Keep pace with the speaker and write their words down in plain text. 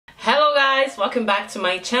guys, welcome back to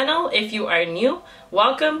my channel. If you are new,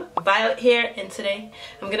 welcome. Violet here, and today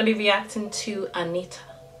I'm gonna be reacting to Anitta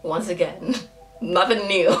once again. Nothing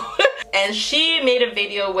new. And she made a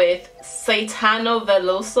video with Caetano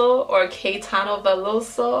Veloso or Caetano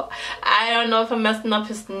Veloso. I don't know if I'm messing up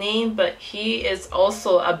his name, but he is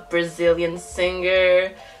also a Brazilian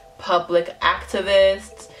singer, public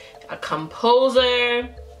activist, a composer,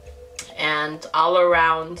 and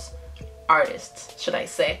all-around artist, should I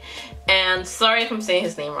say. And sorry if I'm saying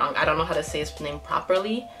his name wrong. I don't know how to say his name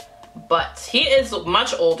properly, but he is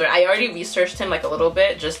much older. I already researched him like a little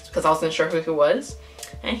bit just because I wasn't sure who he was,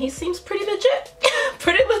 and he seems pretty legit.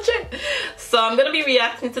 Pretty legit. So I'm gonna be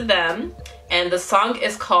reacting to them, and the song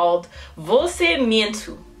is called Você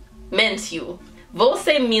Mentiu.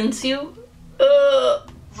 Você Mentiu.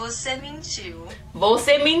 Você Mentiu.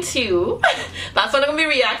 Você Mentiu. That's what I'm gonna be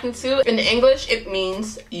reacting to. In English, it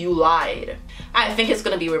means you lied. I think it's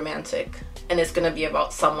gonna be romantic, and it's gonna be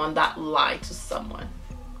about someone that lied to someone.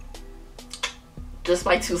 Just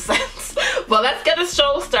my 2 cents. But let's get the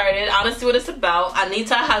show started. Honestly, what it's about.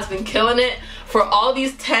 Anitta has been killing it for all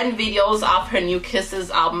these 10 videos off her new Kisses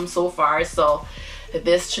album so far, so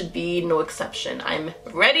this should be no exception. I'm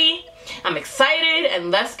ready, I'm excited,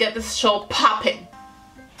 and let's get this show popping.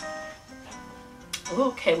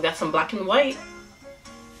 Okay, we got some black and white.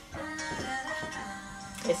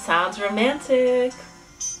 It sounds romantic.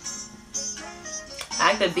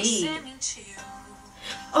 I like the beat.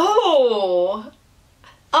 Oh!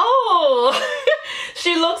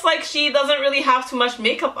 She looks like she doesn't really have too much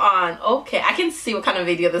makeup on. Okay, I can see what kind of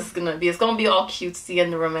video this is gonna be. It's gonna be all cutesy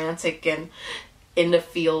and romantic and in the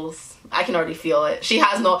feels. I can already feel it. She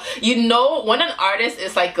has no, you know, when an artist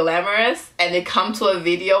is like glamorous and they come to a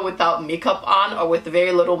video without makeup on or with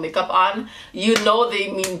very little makeup on, you know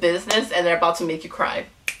they mean business and they're about to make you cry.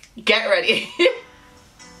 Get ready.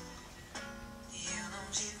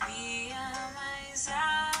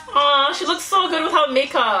 Aw, she looks so good without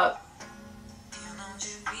makeup.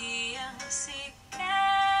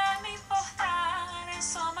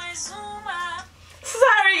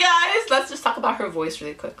 Sorry guys, let's just talk about her voice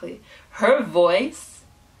really quickly. Her voice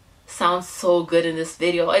sounds so good in this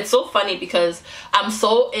video. It's so funny because I'm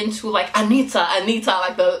so into like Anitta,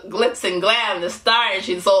 like the glitz and glam, the star, and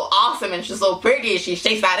she's so awesome and she's so pretty. She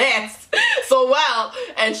shakes that ass so well,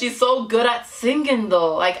 and she's so good at singing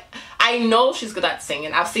though. Like, I know she's good at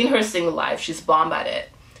singing. I've seen her sing live. She's bomb at it.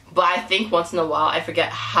 But I think once in a while I forget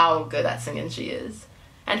how good at singing she is.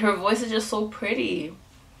 And her voice is just so pretty.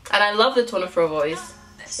 And I love the tone of her voice.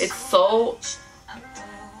 It's so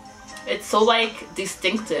like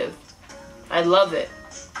distinctive. I love it.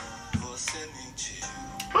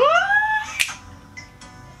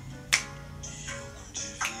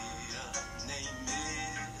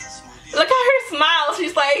 Look at her smile.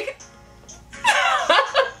 She's like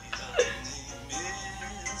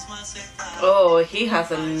oh, he has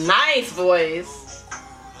a nice voice.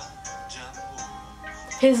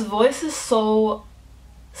 His voice is so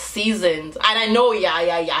seasoned, and I know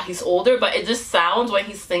yeah he's older, but it just sounds, when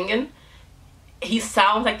he's singing, he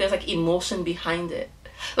sounds like there's like emotion behind it.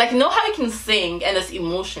 Like, you know how you can sing and there's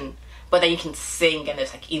emotion, but then you can sing and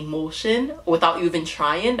there's like emotion without you even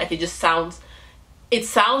trying. Like, it sounds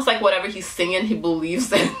like whatever he's singing he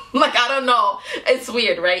believes in. Like, I don't know, it's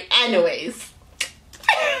weird, right? Anyways.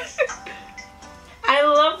 I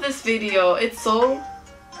love this video. It's so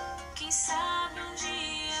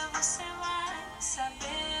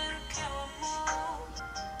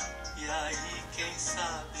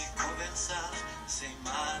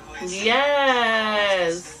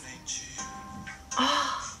yes.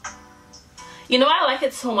 Oh. You know, I like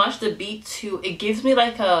it so much, the beat too. It gives me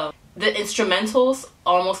like the instrumentals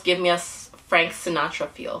almost give me a Frank Sinatra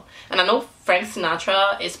feel. And I know Frank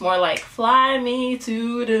Sinatra is more like fly me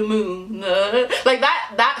to the moon. Like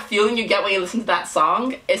that feeling you get when you listen to that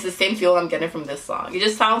song is the same feeling I'm getting from this song. It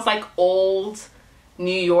just sounds like old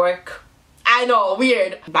New York. I know,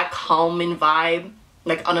 weird. That calming vibe.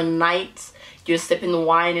 Like on a night you're sipping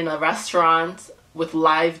wine in a restaurant with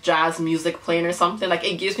live jazz music playing or something. Like,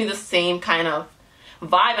 it gives me the same kind of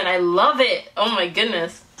vibe, and I love it. Oh my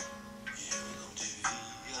goodness.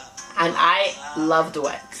 And I love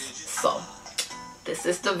duets, so this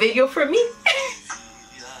is the video for me.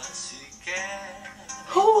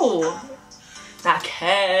 Oh, that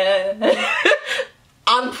cat.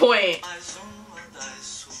 On point.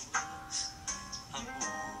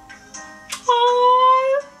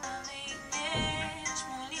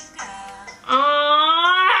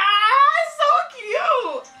 Oh, so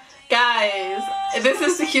cute, guys. This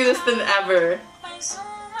is the cutest thing ever.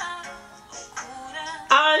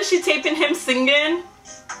 She taping him singing.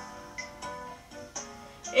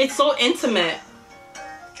 it's so intimate.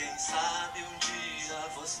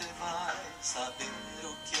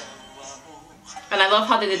 And I love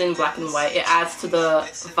how they did it in black and white. It adds to the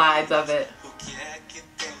vibe of it.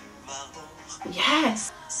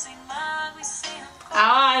 Yes. Oh,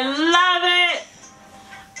 I love it.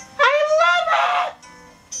 I love it.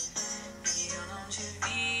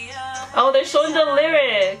 Oh, they're showing the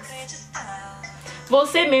lyrics.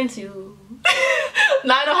 Você Mentiu.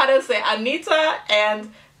 Now I know how to say Anitta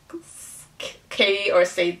and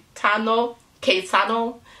Caetano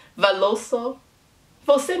Veloso.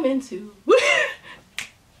 Você Mentiu.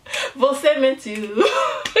 Você Mentiu.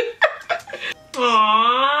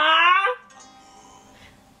 Aww.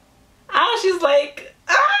 Oh, she's like,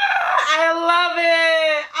 I love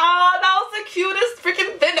it. Oh, that was the cutest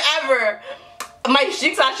freaking thing ever. My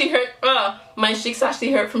cheeks actually hurt. My cheeks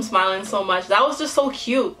actually hurt from smiling so much. That was just so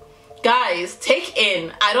cute. Guys, take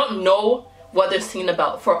in. I don't know what they're singing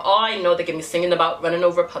about. For all I know, they can be singing about running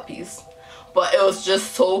over puppies. But it was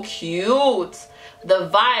just so cute. The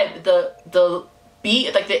vibe, the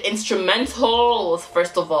beat, like the instrumentals,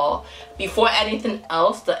 first of all. Before anything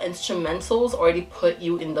else, the instrumentals already put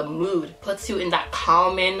you in the mood. Puts you in that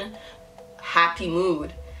calming, happy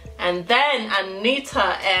mood. And then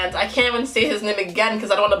Anitta, and I can't even say his name again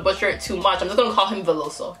because I don't want to butcher it too much. I'm just going to call him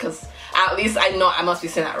Veloso because at least I know I must be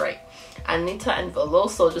saying that right. Anitta and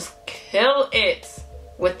Veloso just kill it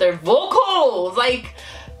with their vocals. Like,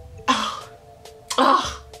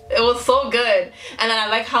 it was so good. And then I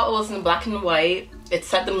like how it was in black and white. It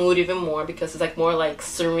set the mood even more because it's like more like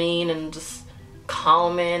serene and just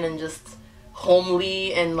calming and just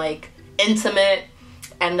homely and like intimate.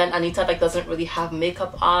 And then Anitta like doesn't really have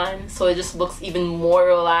makeup on, so it just looks even more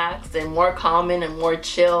relaxed and more calming and more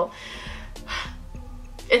chill.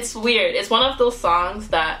 It's weird. It's one of those songs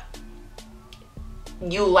that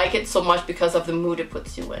you like it so much because of the mood it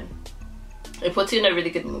puts you in. It puts you in a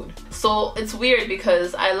really good mood. So it's weird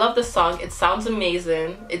because I love the song. It sounds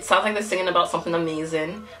amazing. It sounds like they're singing about something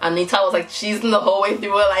amazing. Anitta was like cheesing the whole way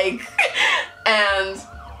through it, like,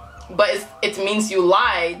 but it means you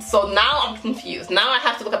lied. So now I'm confused. Now I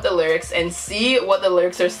have to look up the lyrics and see what the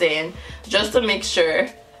lyrics are saying just to make sure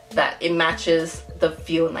that it matches the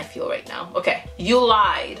feeling I feel right now. Okay. You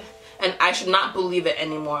lied and I should not believe it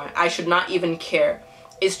anymore. I should not even care.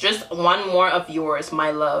 It's just one more of yours,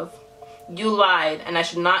 my love. You lied and I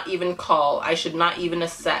should not even call. I should not even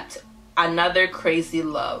accept another crazy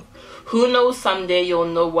love. Who knows, someday you'll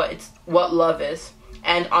know what love is.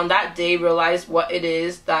 And on that day realize what it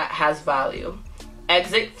is that has value.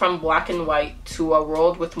 Exit from black and white to a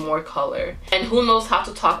world with more color. And who knows how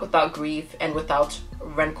to talk without grief and without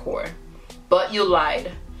rancor. But you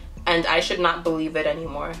lied and I should not believe it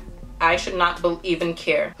anymore. I should not even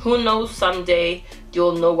care. Who knows, someday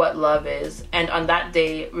you'll know what love is, and on that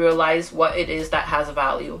day realize what it is that has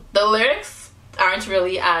value. The lyrics aren't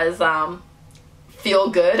really as feel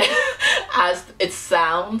good as it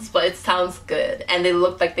sounds, but it sounds good, and they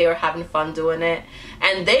looked like they were having fun doing it,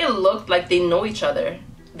 and they looked like they know each other.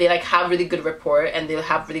 They like have really good rapport and they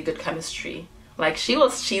have really good chemistry. Like, she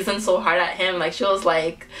was cheesing so hard at him, like she was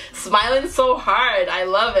like smiling so hard. I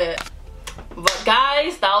love it. But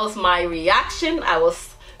guys, that was my reaction. I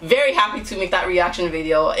was very happy to make that reaction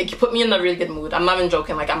video. It put me in a really good mood. I'm not even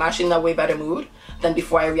joking. Like, I'm actually in a way better mood than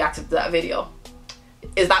before I reacted to that video.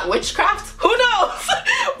 Is that witchcraft? Who knows?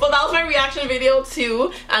 But that was my reaction video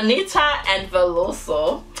to Anitta and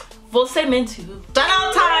Veloso. Você Mentiu. Shout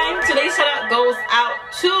out time. Today's shout out goes out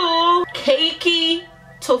to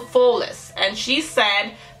Poquito, and she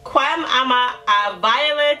said, "Quam ama a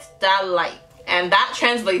violet da light." And that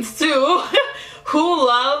translates to who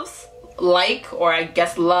loves, or I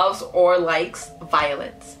guess loves or likes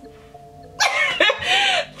violets.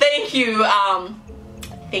 Thank you.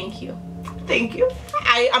 Thank you.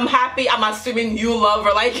 I'm happy. I'm assuming you love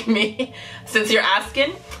or like me since you're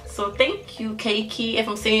asking. So thank you, Keiki. If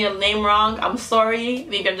I'm saying your name wrong, I'm sorry.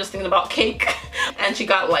 Maybe I'm just thinking about cake. And she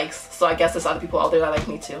got likes. So I guess there's other people out there that like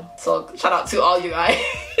me too. So shout out to all you guys.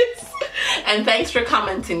 And thanks for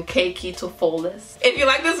commenting, Keiki to Foldless. If you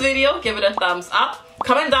like this video, give it a thumbs up.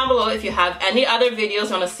 Comment down below if you have any other videos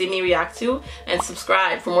you want to see me react to, and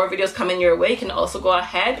subscribe for more videos coming your way. You can also go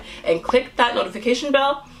ahead and click that notification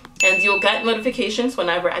bell, and you'll get notifications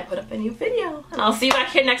whenever I put up a new video. And I'll see you back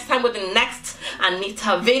here next time with the next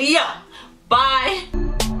Anitta video. Bye!